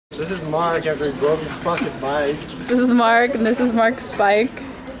This is Mark after he broke his fucking bike. This is Mark, and this is Mark's bike.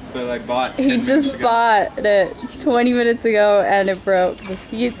 But I bought. He just bought it 20 minutes ago, and it broke. The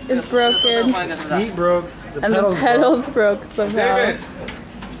seat is broken, The seat broke. and the pedals broke somehow. David.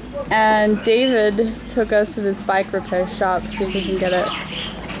 And David took us to this bike repair shop so we can get it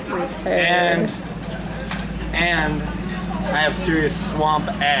repaired. And I have serious swamp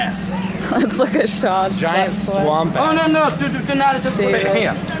ass. Let's look at Sean. Giant swamp ass. Oh no, do not just put it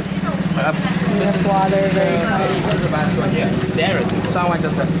here. In this water, very tight. Yeah, there is someone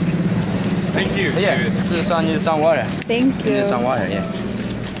just. Thank you. Yeah, need some water. Thank you. Need some water, yeah.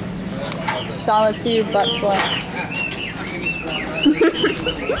 Sean, let's see your butt sweat.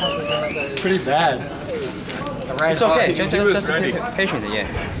 It's pretty bad. It's okay. He was just ready. Patient, yeah.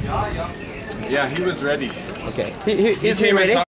 Yeah, he was ready. Okay. Is he ready?